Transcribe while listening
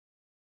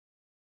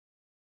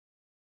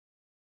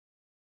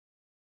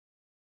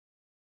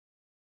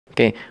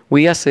Okay,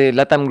 we as a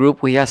Latam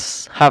Group, we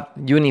have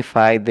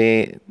unified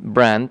the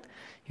brand,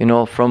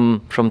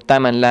 from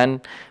time and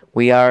land.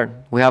 We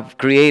have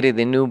created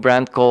a new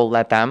brand called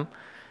Latam,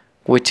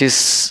 which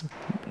is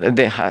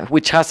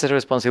which has a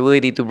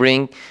responsibility to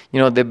bring,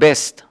 the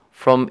best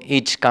from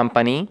each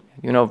company,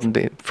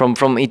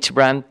 from each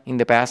brand in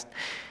the past,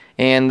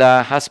 and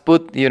has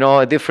put,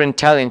 a different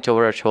challenge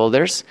over our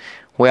shoulders.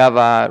 We have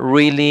a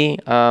really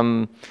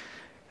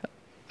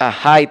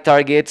high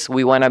targets.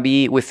 We want to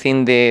be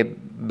within the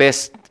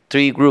best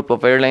 3 group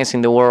of airlines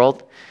in the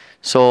world.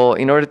 So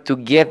in order to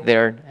get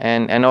there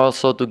and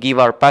also to give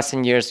our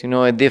passengers,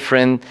 a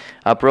different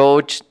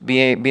approach,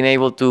 being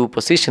able to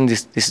position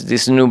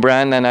this new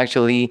brand and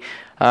actually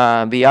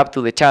be up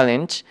to the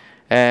challenge,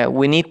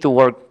 we need to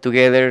work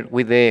together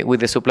with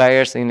the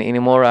suppliers in a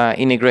more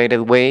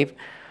integrated way.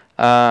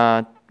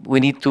 We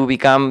need to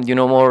become,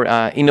 more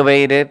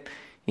innovative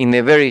in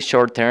the very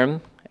short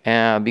term,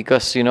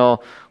 because,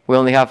 we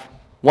only have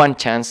one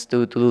chance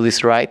to do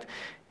this right.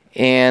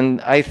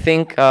 And I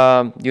think,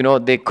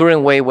 the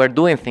current way we're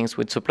doing things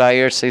with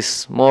suppliers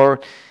is more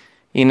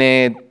in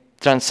a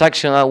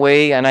transactional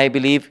way, and I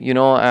believe,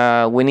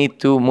 we need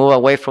to move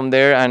away from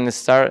there and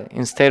start,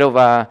 instead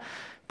of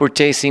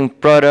purchasing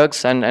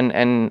products and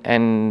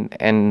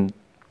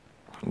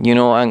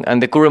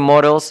the current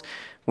models,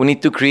 we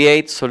need to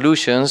create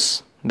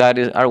solutions that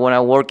are going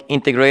to work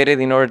integrated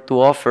in order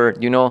to offer,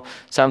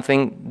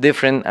 something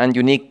different and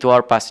unique to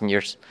our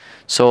passengers.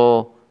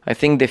 So I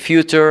think the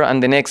future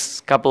and the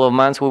next couple of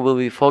months we will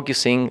be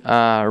focusing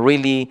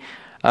really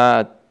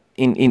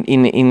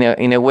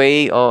in a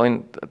way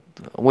or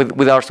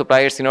with our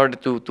suppliers in order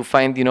to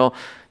find,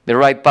 the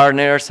right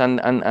partners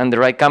and the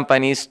right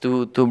companies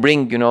to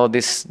bring,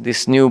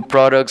 this new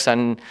products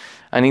and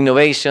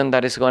innovation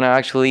that is going to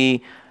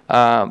actually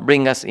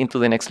bring us into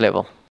the next level.